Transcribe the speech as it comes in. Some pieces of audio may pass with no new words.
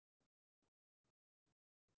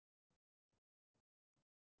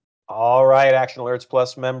All right, Action Alerts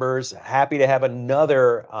Plus members, happy to have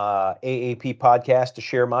another AAP podcast to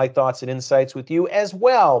share my thoughts and insights with you, as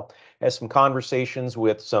well as some conversations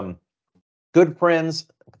with some good friends,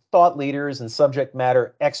 thought leaders, and subject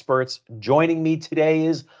matter experts. Joining me today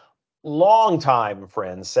is longtime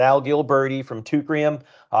friend Sal Gilbertie from Teucrium.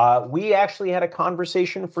 We actually had a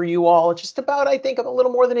conversation for you all just about, I think, a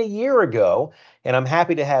little more than a year ago, and I'm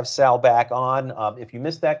happy to have Sal back on. If you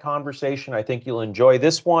missed that conversation, I think you'll enjoy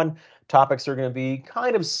this one. Topics are going to be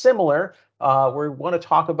kind of similar. We want to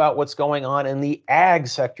talk about what's going on in the ag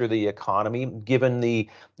sector of the economy, given the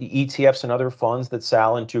ETFs and other funds that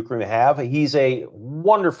Sal and Teucrium have. He's a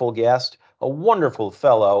wonderful guest, a wonderful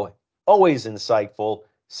fellow, always insightful.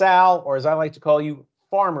 Sal, or as I like to call you,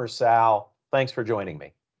 Farmer Sal, thanks for joining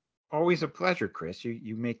me. Always a pleasure, Chris.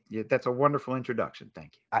 That's a wonderful introduction.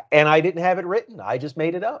 Thank you. And I didn't have it written. I just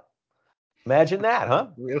made it up. Imagine that, huh?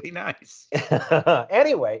 Really nice.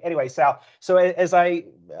 anyway, Sal. So as I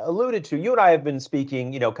alluded to, you and I have been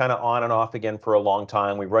speaking, kind of on and off again for a long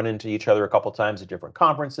time. We've run into each other a couple times at different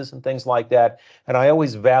conferences and things like that. And I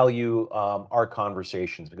always value our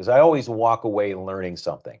conversations because I always walk away learning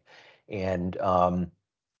something. And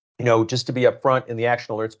just to be upfront, in the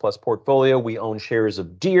Action Alerts Plus portfolio, we own shares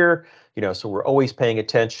of Deere. So we're always paying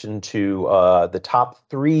attention to the top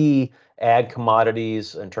three ag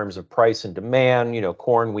commodities in terms of price and demand.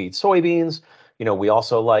 Corn, wheat, soybeans. We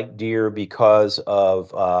also like Deere because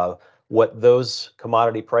of what those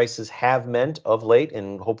commodity prices have meant of late,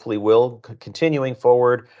 and hopefully will continuing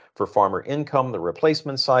forward for farmer income, the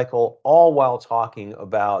replacement cycle, all while talking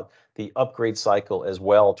about the upgrade cycle as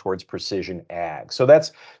well towards precision ag. So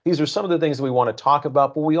these are some of the things we want to talk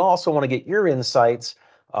about, but we also want to get your insights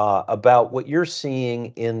about what you're seeing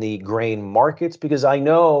in the grain markets, because I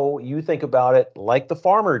know you think about it like the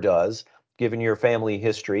farmer does, given your family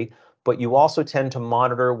history, but you also tend to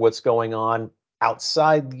monitor what's going on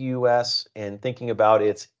outside the US and thinking about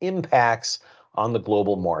its impacts on the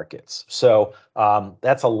global markets. So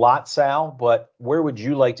that's a lot, Sal, but where would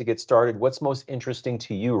you like to get started? What's most interesting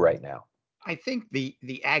to you right now? I think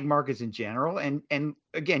the ag markets in general, and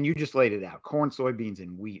again, you just laid it out. Corn, soybeans,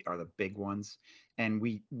 and wheat are the big ones, and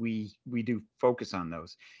we do focus on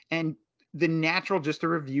those. And the natural, just a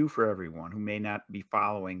review for everyone who may not be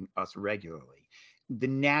following us regularly, the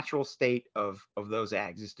natural state of those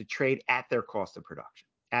ags is to trade at their cost of production,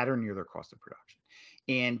 at or near their cost of production.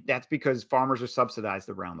 And that's because farmers are subsidized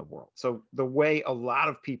around the world. So the way a lot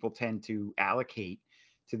of people tend to allocate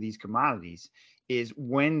to these commodities is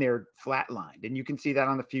when they're flatlined, and you can see that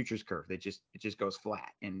on the futures curve. It just goes flat.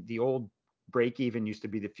 And the old break even used to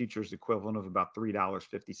be the futures equivalent of about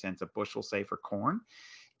 $3.50 a bushel, say, for corn.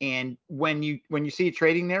 And when you see it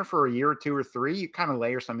trading there for a year or two or three, you kind of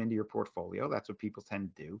layer some into your portfolio. That's what people tend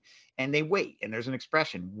to do, and they wait. And there's an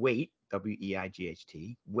expression: wait,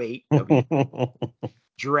 WEIGHT, wait,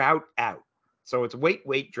 drought out. So it's wait,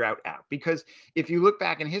 wait, drought out. Because if you look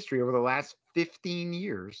back in history over the last 15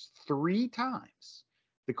 years, three times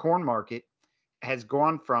the corn market has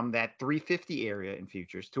gone from that 350 area in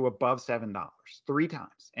futures to above $7 three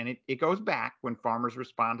times. And it goes back when farmers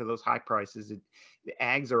respond to those high prices. The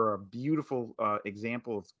ags are a beautiful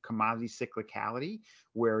example of commodity cyclicality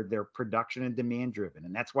where they're production and demand driven.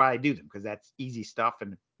 And that's why I do them, because that's easy stuff.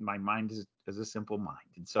 And my mind is a simple mind.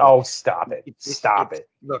 And so Oh, stop it. Stop it's it.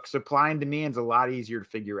 look, supply and demand's a lot easier to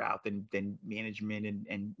figure out than management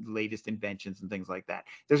and latest inventions and things like that.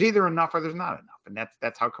 There's either enough or there's not enough. And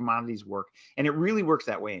that's how commodities work. And it really works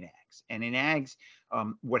that way in ags. And in ags,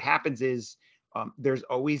 what happens is there's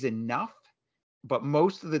always enough, but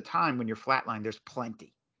most of the time when you're flatline, there's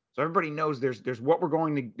plenty. So everybody knows there's what we're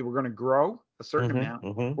going to grow a certain Hmm. amount.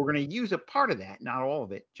 Hmm. We're going to use a part of that, not all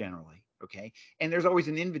of it generally. Okay. And there's always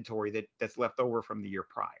an inventory that's left over from the year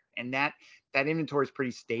prior. And that inventory is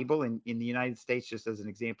pretty stable in the United States. Just as an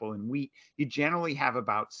example, in wheat, you generally have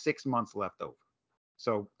about 6 months left over.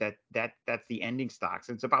 So that's the ending stocks.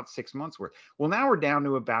 It's about 6 months worth. Well, now we're down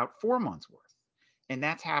to about 4 months worth. And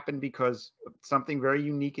that's happened because something very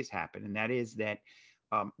unique has happened. And that is that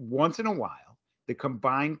once in a while, the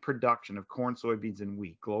combined production of corn, soybeans, and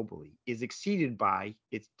wheat globally is exceeded by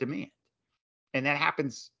its demand. And that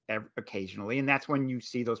happens occasionally. And that's when you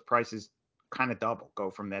see those prices kind of double, go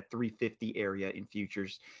from that 350 area in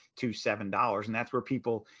futures to $7. And that's where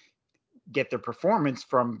people get their performance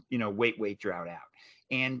from, wait, wait, drought out.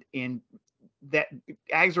 And that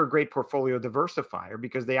ags are a great portfolio diversifier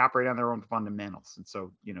because they operate on their own fundamentals, and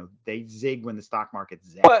so they zig when the stock market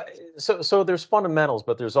But zags. so there's fundamentals,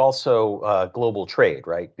 but there's also global trade,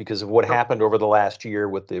 right? Because of what So happened over the last year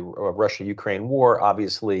with the Russia-Ukraine war.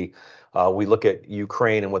 Obviously, we look at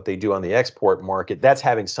Ukraine and what they do on the export market. That's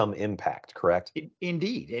having some impact, correct?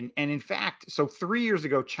 indeed, and in fact, so 3 years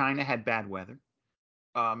ago, China had bad weather.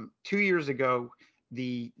 2 years ago,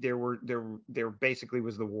 there basically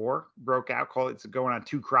was the war broke out. Call it, it's going on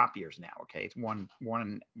two crop years now. Okay, it's one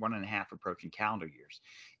and a half approaching calendar years,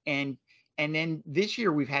 and and then this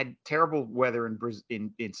year we've had terrible weather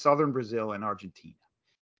in southern Brazil and Argentina.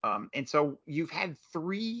 And so you've had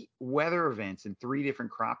three weather events in three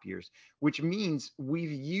different crop years, which means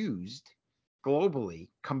we've used globally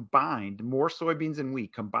combined more soybeans and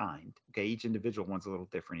wheat combined. Okay, each individual one's a little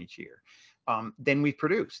different each year, than we've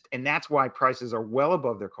produced. And that's why prices are well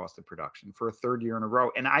above their cost of production for a third year in a row.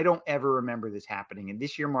 And I don't ever remember this happening. And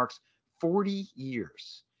this year marks 40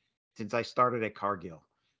 years since I started at Cargill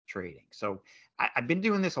trading. So I've been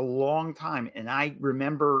doing this a long time, and I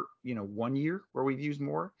remember, 1 year where we've used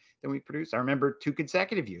more than we produced. I remember 2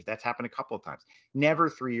 consecutive years. That's happened a couple of times. Never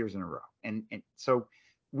 3 years in a row. And so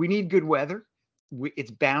we need good weather.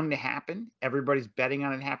 It's bound to happen. Everybody's betting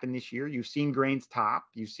on it happen this year. You've seen grains top.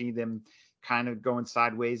 You see them kind of going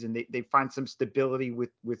sideways, and they find some stability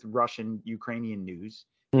with Russian Ukrainian news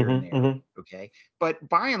here and there. Hmm. Okay. But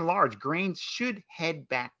by and large, grains should head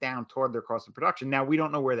back down toward their cost of production. Now, we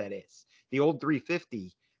don't know where that is. The old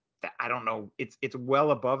 350, I don't know. It's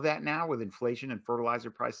well above that now with inflation and fertilizer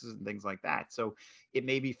prices and things like that. So it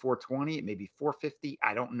may be 420, it may be 450.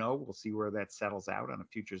 I don't know. We'll see where that settles out on a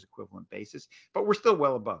futures equivalent basis. But we're still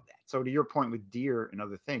well above that. So to your point with deer and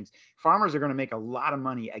other things, farmers are going to make a lot of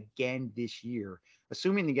money again this year,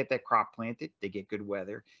 assuming they get that crop planted, they get good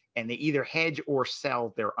weather, and they either hedge or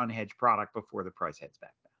sell their unhedged product before the price heads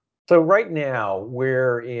back down. So right now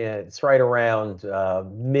it's right around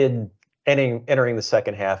mid entering the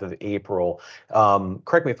second half of April.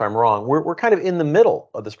 Correct me if I'm wrong. We're kind of in the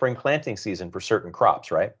middle of the spring planting season for certain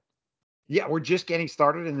crops, right? Yeah, we're just getting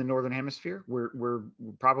started in the northern hemisphere. We're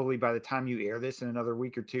probably, by the time you air this in another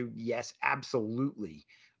week or two, yes, absolutely,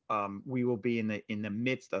 we will be in the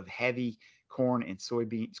midst of heavy corn and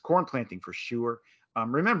soybeans, corn planting for sure.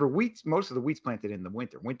 Remember, wheat, most of the wheat's planted in the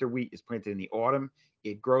winter. Winter wheat is planted in the autumn.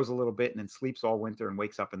 It grows a little bit and then sleeps all winter and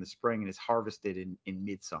wakes up in the spring and is harvested in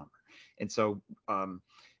midsummer. And so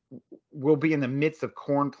we'll be in the midst of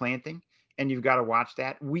corn planting, and you've got to watch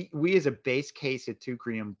that. We as a base case at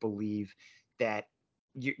Teucrium believe that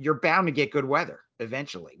you're bound to get good weather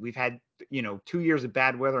eventually. We've had 2 years of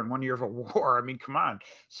bad weather and 1 year of a war. I mean, come on.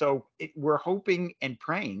 So we're hoping and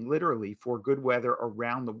praying literally for good weather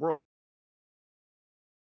around the world.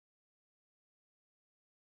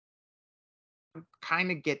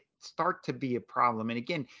 Kind of get start to be a problem. And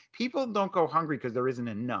again, people don't go hungry because there isn't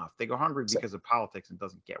enough. They go hungry So, because of politics and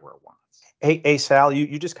doesn't get where it wants. hey, Sal,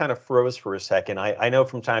 you just kind of froze for a second. I know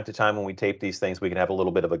from time to time when we tape these things, we can have a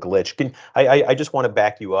little bit of a glitch. I just want to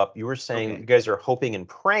back you up. You were saying you Okay. guys are hoping and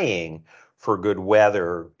praying for good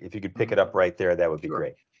weather. If you could pick it Mhm. up right there, that would be Sure.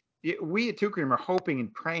 great. We at Teucrium are hoping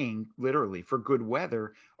and praying literally for good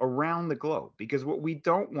weather around the globe, because what we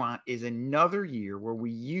don't want is another year where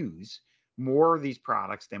we use more of these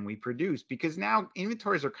products than we produce, because now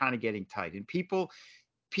inventories are kind of getting tight, and people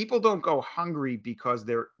don't go hungry because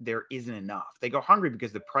there isn't enough. They go hungry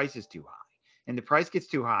because the price is too high, and the price gets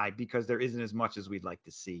too high because there isn't as much as we'd like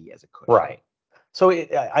to see as a cushion. Right. So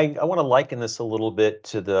I want to liken this a little bit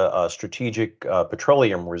to the Strategic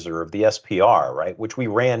Petroleum Reserve, the SPR, right, which we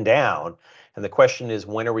ran down. And the question is,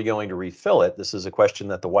 when are we going to refill it? This is a question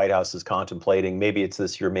that the White House is contemplating. Maybe it's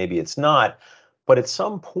this year, maybe it's not. But at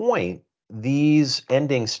some point, these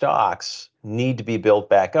ending stocks need to be built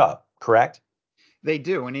back up, correct? They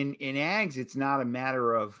do. And in ags, it's not a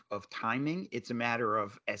matter of timing. It's a matter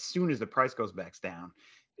of, as soon as the price goes back down,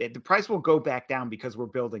 the price will go back down because we're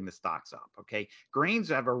building the stocks up. Okay. Grains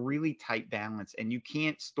have a really tight balance, and you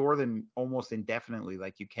can't store them almost indefinitely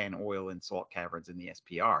like you can oil and salt caverns in the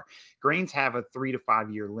SPR. Grains have a 3 to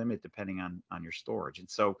 5 year limit depending on your storage. And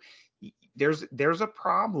so there's a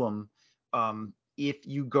problem if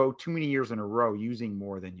you go too many years in a row using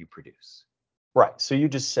more than you produce. Right. So you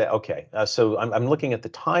just said, okay. So I'm looking at the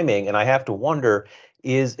timing, and I have to wonder,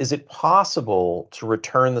 is it possible to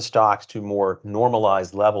return the stocks to more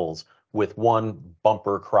normalized levels with one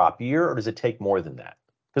bumper crop year, or does it take more than that?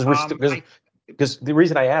 Because we're still I because the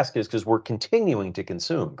reason I ask is because we're continuing to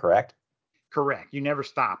consume, correct? Correct. You never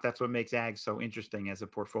stop. That's what makes ag so interesting as a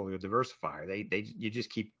portfolio diversifier. You just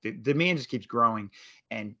keep, the demand just keeps growing,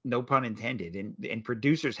 and no pun intended. And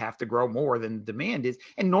producers have to grow more than the demand is.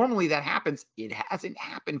 And normally that happens. It hasn't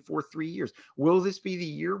happened for 3 years. Will this be the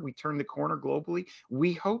year we turn the corner globally?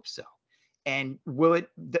 We hope so. And will it?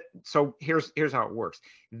 So here's how it works.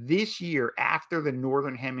 This year, after the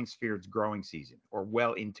northern hemisphere's growing season, or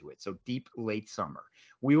well into it, so deep late summer,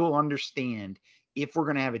 we will understand if we're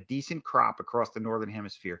going to have a decent crop across the northern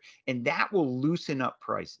hemisphere, and that will loosen up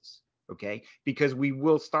prices. Okay, because we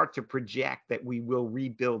will start to project that we will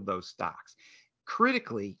rebuild those stocks.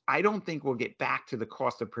 Critically, I don't think we'll get back to the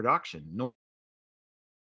cost of production. No,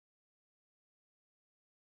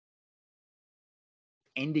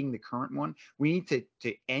 ending the current one. We need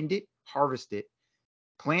to end it, harvest it,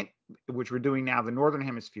 plant, which we're doing now, the northern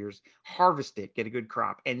hemispheres, harvest it, get a good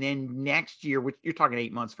crop, and then next year, which you're talking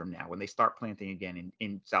 8 months from now, when they start planting again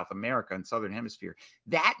in South America and southern hemisphere,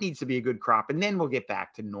 that needs to be a good crop, and then we'll get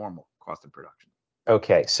back to normal cost of production.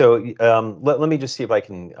 Okay, so let me just see if I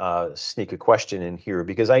can sneak a question in here,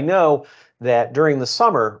 because I know that during the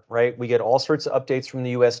summer, right, we get all sorts of updates from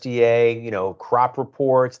the USDA, crop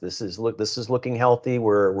reports. This is looking healthy.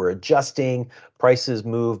 We're adjusting. Prices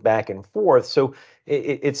move back and forth. So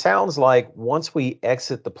it sounds like once we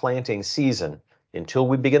exit the planting season until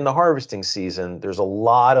we begin the harvesting season, there's a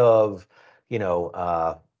lot of,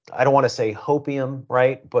 I don't want to say hopium,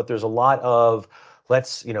 right, but there's a lot of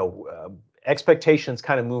let's, expectations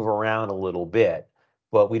kind of move around a little bit,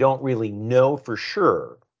 but we don't really know for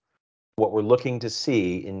sure what we're looking to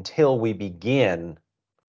see until we begin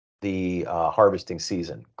the harvesting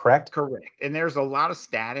season, correct? Correct. And there's a lot of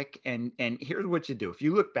static. And here's what you do. If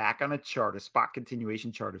you look back on a chart, a spot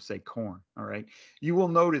continuation chart of, say, corn, all right, you will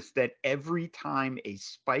notice that every time a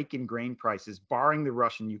spike in grain prices, barring the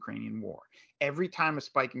Russian-Ukrainian war, every time a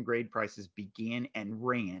spike in grain prices began and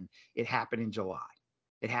ran, it happened in July.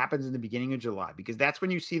 It happens in the beginning of July, because that's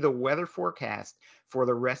when you see the weather forecast for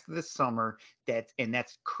the rest of the summer.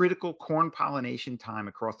 That's critical corn pollination time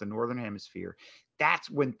across the northern hemisphere.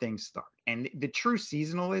 That's when things start. And the true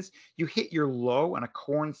seasonal is you hit your low on a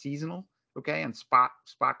corn seasonal, okay, on spot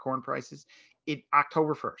corn prices,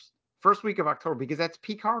 October 1st, first week of October, because that's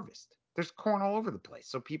peak harvest. There's corn all over the place,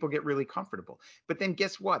 so people get really comfortable. But then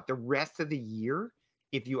guess what? The rest of the year,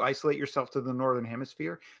 if you isolate yourself to the northern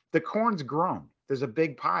hemisphere, the corn's grown. There's a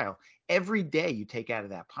big pile. Every day you take out of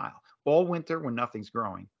that pile. All winter when nothing's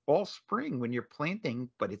growing. All spring when you're planting,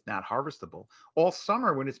 but it's not harvestable. All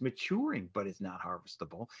summer when it's maturing, but it's not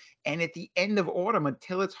harvestable. And at the end of autumn,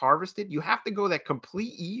 until it's harvested, you have to go that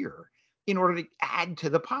complete year in order to add to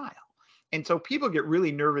the pile. And so people get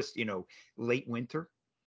really nervous, late winter.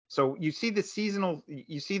 So you see the seasonal,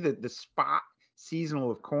 you see the spot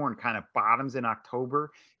seasonal of corn kind of bottoms in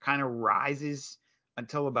October, kind of rises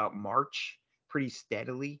until about March pretty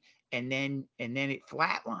steadily. And then it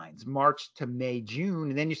flatlines March to May, June,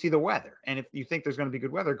 and then you see the weather. And if you think there's going to be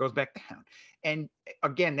good weather, it goes back down. And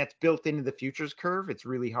again, that's built into the futures curve. It's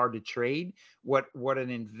really hard to trade. What an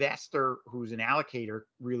investor who's an allocator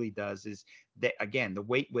really does is that, again, the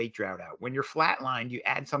wait drought out. When you're flatlined, you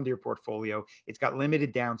add some to your portfolio. It's got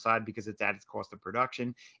limited downside because it's at its cost of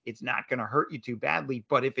production. It's not going to hurt you too badly.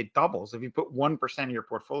 But if it doubles, if you put 1% of your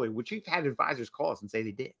portfolio, which we've had advisors call us and say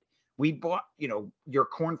they did, we bought, your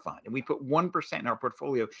corn fund, and we put 1% in our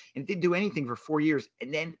portfolio, and it didn't do anything for 4 years.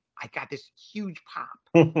 And then I got this huge pop,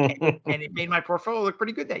 and it made my portfolio look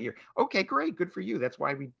pretty good that year. Okay, great. Good for you. That's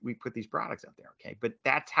why we put these products out there. Okay. But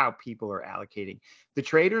that's how people are allocating. The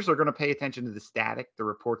traders are going to pay attention to the static, the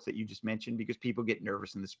reports that you just mentioned, because people get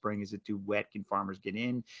nervous in the spring. Is it too wet? Can farmers get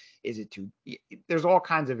in? Is it too, there's all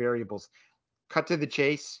kinds of variables. Cut to the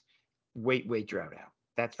chase, wait drought out.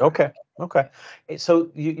 That's fact. Okay. Okay.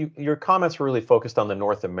 So your comments were really focused on the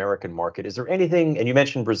North American market. Is there anything, and you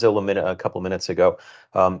mentioned Brazil a couple of minutes ago,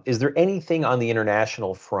 is there anything on the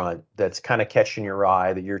international front that's kind of catching your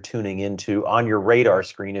eye that you're tuning into on your radar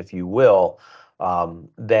screen, if you will,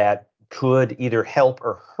 that could either help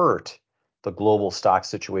or hurt the global stock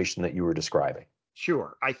situation that you were describing?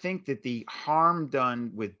 Sure. I think that the harm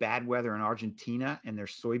done with bad weather in Argentina and their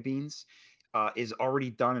soybeans is already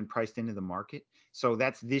done and priced into the market. So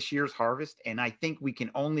that's this year's harvest. And I think we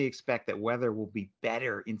can only expect that weather will be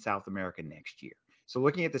better in South America next year. So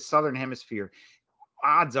looking at the Southern Hemisphere,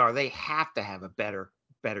 odds are they have to have a better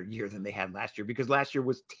year than they had last year, because last year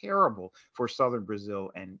was terrible for Southern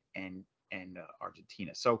Brazil and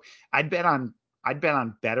Argentina. So I'd bet on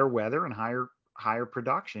better weather and higher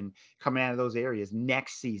production coming out of those areas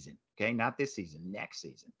next season. Okay, not this season, next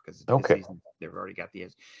season, because this Okay. season they've already got the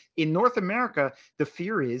edge. In North America, the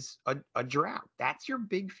fear is a drought. That's your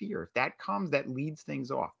big fear. If that comes, that leads things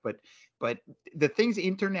off. But the things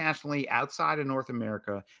internationally outside of North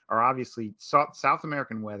America are obviously South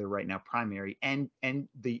American weather right now, primary, and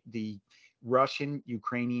the Russian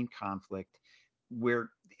Ukrainian conflict, where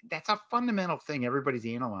that's a fundamental thing everybody's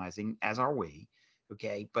analyzing, as are we.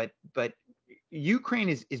 Okay, but Ukraine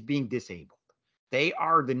is being disabled. They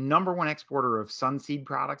are the number one exporter of sunseed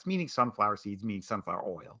products, meaning sunflower seeds, meaning sunflower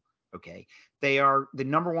oil. Okay, they are the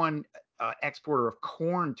number one exporter of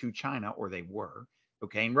corn to China, or they were.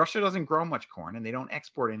 Okay, and Russia doesn't grow much corn, and they don't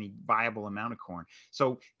export any viable amount of corn.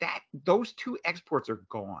 So that those two exports are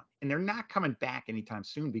gone, and they're not coming back anytime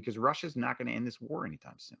soon, because Russia's not going to end this war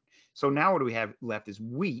anytime soon. So now what do we have left is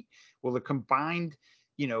wheat. Well, the combined,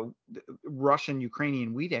 Russian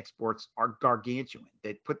Ukrainian wheat exports are gargantuan.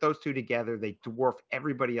 They put those two together, they dwarf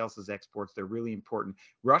everybody else's exports. They're really important.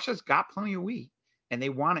 Russia's got plenty of wheat, and they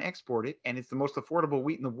want to export it, and it's the most affordable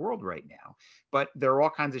wheat in the world right now. But there are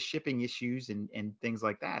all kinds of shipping issues and things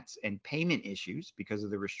like that, and payment issues because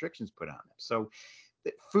of the restrictions put on them. So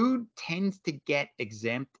food tends to get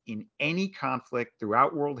exempt in any conflict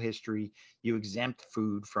throughout world history. You exempt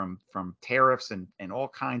food from tariffs and all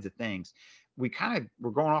kinds of things. We're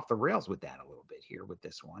going off the rails with that a little bit here with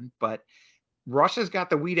this one, but Russia's got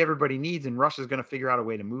the wheat everybody needs, and Russia's going to figure out a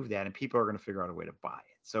way to move that, and people are going to figure out a way to buy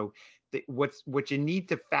it. So what you need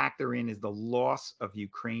to factor in is the loss of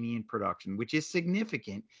Ukrainian production, which is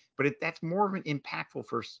significant, but that's more of an impactful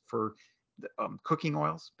for cooking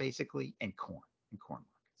oils, basically, and corn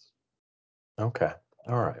markets. Okay.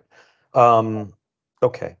 All right. Um,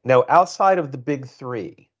 okay. Now, outside of the big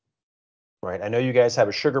three, right? I know you guys have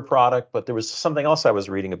a sugar product, but there was something else I was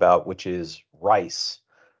reading about, which is rice.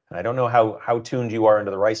 And I don't know how tuned you are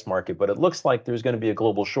into the rice market, but it looks like there's going to be a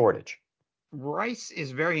global shortage. Rice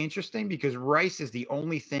is very interesting because rice is the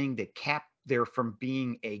only thing that kept there from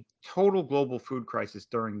being a total global food crisis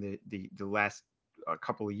during the last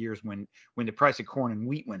couple of years when the price of corn and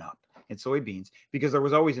wheat went up and soybeans, because there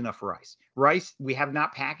was always enough rice. Rice, we have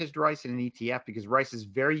not packaged rice in an ETF because rice is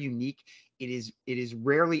very unique. It is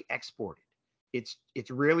rarely exported. It's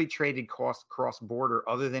rarely traded cross border,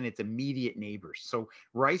 other than its immediate neighbors. So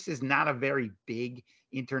rice is not a very big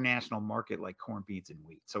international market like corn, beans, and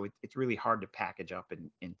wheat. So it's really hard to package up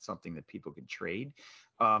in something that people can trade.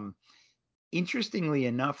 Um, Interestingly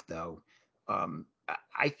enough, though,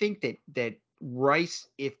 I think that rice,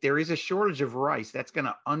 if there is a shortage of rice, that's going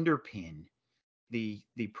to underpin the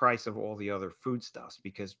price of all the other foodstuffs,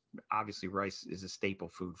 because obviously rice is a staple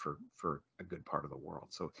food for a good part of the world.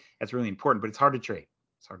 So that's really important, but it's hard to trade.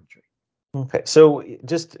 It's hard to trade. Okay, so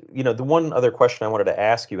just, the one other question I wanted to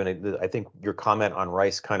ask you, and I think your comment on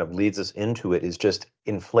rice kind of leads us into it, is just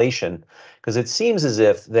inflation. Because it seems as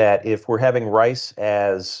if we're having rice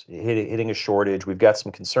as hitting a shortage, we've got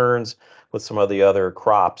some concerns with some of the other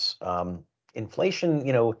crops. Inflation,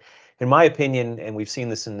 in my opinion, and we've seen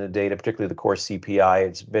this in the data, particularly the core CPI,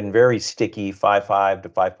 it's been very sticky, 5.5 to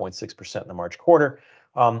 5.6% in the March quarter.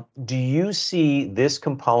 Do you see this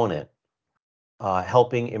component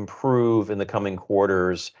helping improve in the coming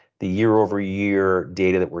quarters the year-over-year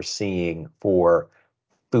data that we're seeing for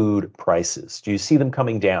food prices? Do you see them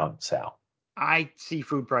coming down, Sal? I see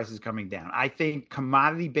food prices coming down. I think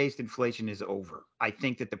commodity-based inflation is over. I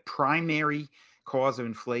think that the primary cause of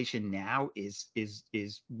inflation now is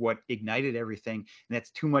what ignited everything, and that's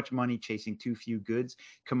too much money chasing too few goods.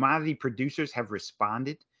 Commodity producers have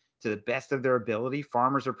responded to the best of their ability.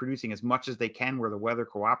 Farmers are producing as much as they can where the weather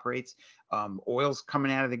cooperates. Oil's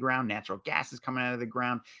coming out of the ground, natural gas is coming out of the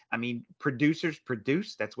ground. I mean, producers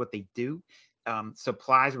produce, that's what they do.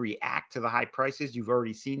 Supplies react to the high prices. You've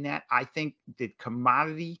already seen that. I think that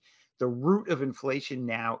the root of inflation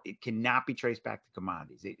now, it cannot be traced back to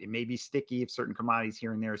commodities. It may be sticky if certain commodities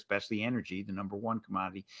here and there, especially energy, the number one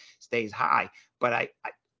commodity, stays high. But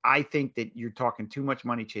I think that you're talking too much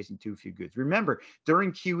money chasing too few goods. Remember,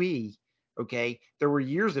 during QE, okay, there were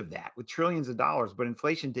years of that with trillions of dollars, but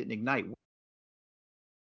inflation didn't ignite.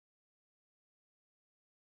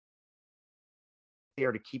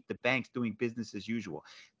 There to keep the banks doing business as usual.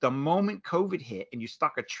 The moment COVID hit and you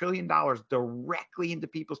stuck $1 trillion directly into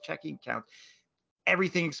people's checking accounts,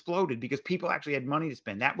 everything exploded because people actually had money to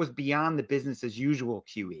spend. That was beyond the business as usual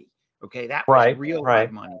QE. Okay, that was Right, real live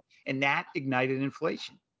right. money, and that ignited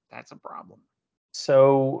inflation. That's a problem.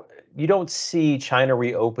 So you don't see China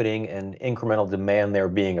reopening and incremental demand there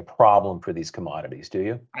being a problem for these commodities, do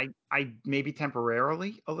you? I maybe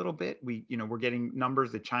temporarily a little bit. We're getting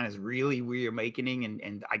numbers that China's really reawakening,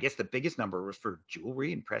 and I guess the biggest number was for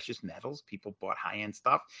jewelry and precious metals. People bought high end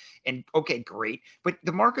stuff, and okay, great. But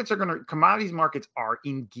the markets are going to commodities markets are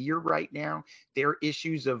in gear right now. Their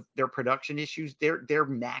issues of their production issues, they're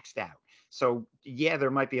maxed out. So yeah, there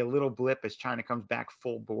might be a little blip as China comes back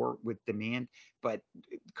full bore with demand, but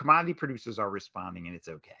commodity producers are responding, and it's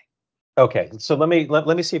okay. Okay, so let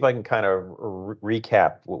me see if I can kind of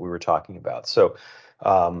recap what we were talking about. So,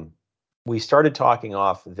 um, we started talking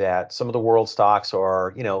off that some of the world stocks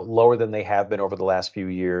are, lower than they have been over the last few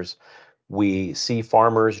years. We see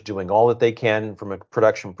farmers doing all that they can from a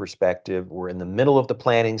production perspective. We're in the middle of the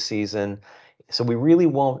planting season, so we really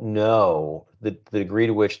won't know the degree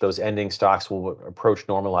to which those ending stocks will approach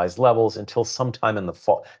normalized levels until sometime in the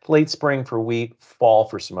fall, late spring for wheat, fall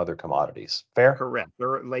for some other commodities. Fair? Correct.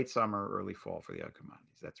 Or late summer, early fall for the other commodities.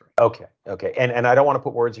 That's right. Okay, okay. And I don't want to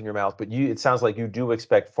put words in your mouth, but it sounds like you do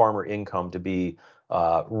expect farmer income to be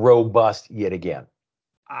robust yet again.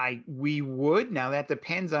 I we would now that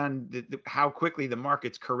depends on how quickly the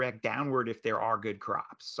markets correct downward if there are good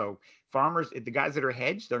crops. So farmers, the guys that are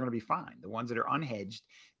hedged, they're going to be fine. The ones that are unhedged,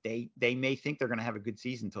 they may think they're going to have a good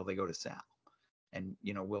season until they go to sell. And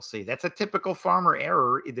we'll see. That's a typical farmer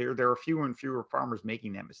error. There are fewer and fewer farmers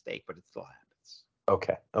making that mistake, but it still happens.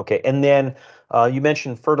 Okay, okay. And then you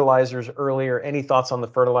mentioned fertilizers earlier. Any thoughts on the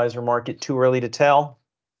fertilizer market? Too early to tell?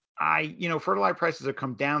 Fertilizer prices have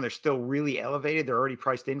come down. They're still really elevated. They're already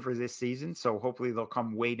priced in for this season. So hopefully they'll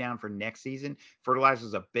come way down for next season. Fertilizer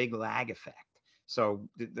is a big lag effect. So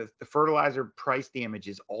the fertilizer price damage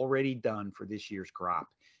is already done for this year's crop.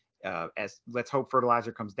 As let's hope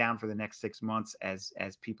fertilizer comes down for the next 6 months as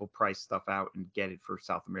people price stuff out and get it for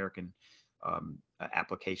South American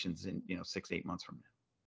applications in 6 8 months from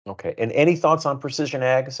now. Okay. And any thoughts on precision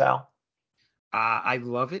ag, Sal? I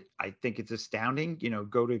love it. I think it's astounding.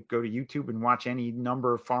 Go to YouTube and watch any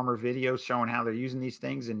number of farmer videos showing how they're using these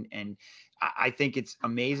things, and I think it's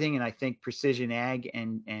amazing. And I think precision ag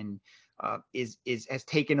is has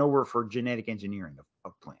taken over for genetic engineering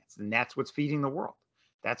of plants, and that's what's feeding the world.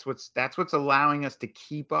 That's what's allowing us to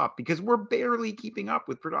keep up because we're barely keeping up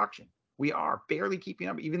with production. We are barely keeping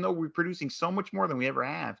up, even though we're producing so much more than we ever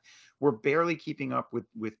have. We're barely keeping up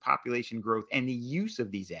with population growth and the use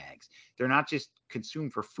of these ags. They're not just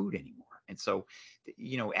consumed for food anymore. And so,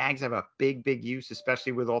 ags have a big use,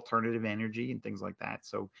 especially with alternative energy and things like that.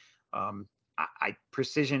 So,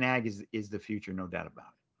 precision ag is the future, no doubt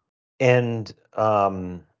about it. And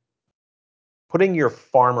putting your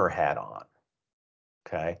farmer hat on,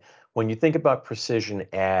 okay? When you think about precision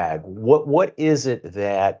ag, what is it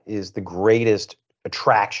that is the greatest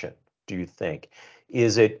attraction, do you think?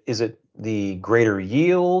 Is it the greater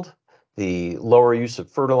yield, the lower use of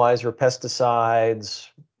fertilizer, pesticides?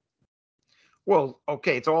 Well,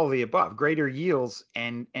 okay, it's all of the above. Greater yields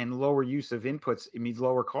and lower use of inputs, it means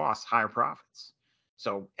lower costs, higher profits.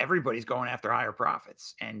 So everybody's going after higher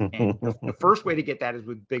profits. And the first way to get that is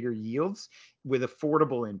with bigger yields, with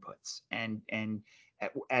affordable inputs. And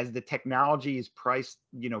as the technology is priced,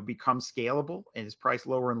 becomes scalable and is priced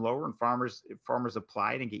lower and lower, and farmers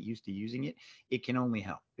apply it and get used to using it, it can only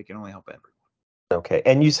help. It can only help everyone. Okay.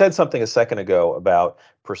 And you said something a second ago about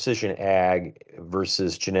precision ag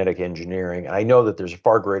versus genetic engineering. And I know that there's a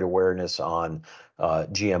far greater awareness on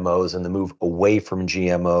GMOs and the move away from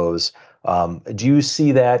GMOs. Do you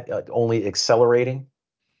see that only accelerating?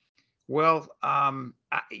 Well,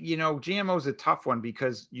 GMO is a tough one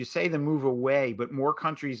because you say the move away, but more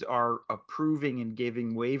countries are approving and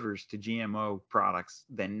giving waivers to GMO products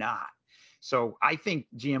than not. So I think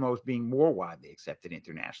GMOs being more widely accepted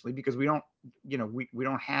internationally because we don't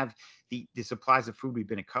have the supplies of food we've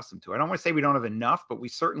been accustomed to. I don't want to say we don't have enough, but we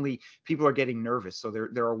certainly people are getting nervous. So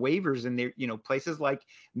there are waivers and there, places like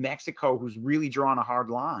Mexico who's really drawn a hard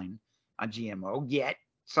line on GMO, yet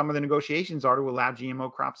some of the negotiations are to allow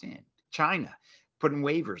GMO crops in. China putting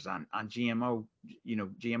waivers on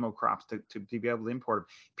GMO crops to be able to import them.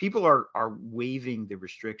 People are waiving the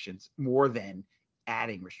restrictions more than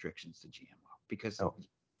adding restrictions to GMO because Oh,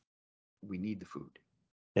 we need the food.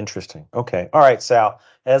 interesting. Okay. All right, Sal.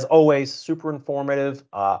 As always, super informative.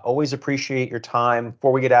 Always appreciate your time.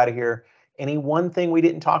 Before we get out of here, any one thing we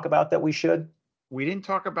didn't talk about that we should? We didn't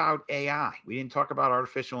talk about AI. We didn't talk about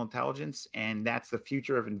artificial intelligence, and that's the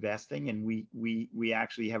future of investing. And we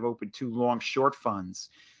actually have opened two long short funds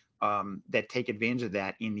that take advantage of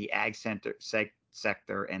that in the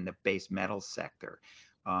sector and the base metals sector.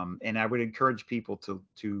 And I would encourage people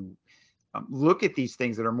to look at these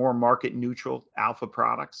things that are more market neutral alpha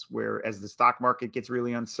products, where as the stock market gets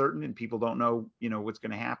really uncertain and people don't know, what's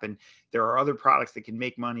going to happen, there are other products that can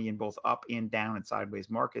make money in both up and down and sideways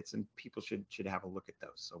markets, and people should have a look at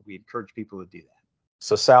those. So we encourage people to do that.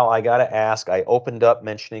 So Sal, I got to ask, I opened up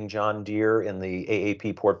mentioning John Deere in the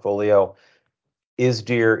AAP portfolio. Is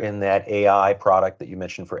Deere in that AI product that you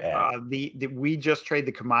mentioned for ag? We just trade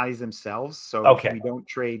the commodities themselves, so Okay. we don't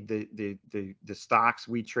trade the stocks.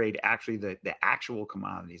 We trade actually the actual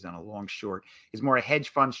commodities on a long short. It's more a hedge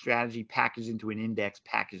fund strategy packaged into an index,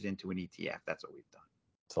 packaged into an ETF. That's what we've done.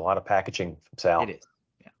 It's a lot of packaging, It Sal. is,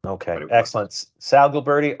 yeah, Okay, but it works. excellent. Sal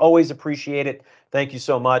Gilbertie, always appreciate it. Thank you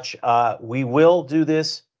so much. We will do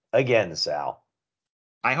this again, Sal.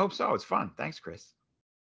 I hope so. It's fun. Thanks, Chris.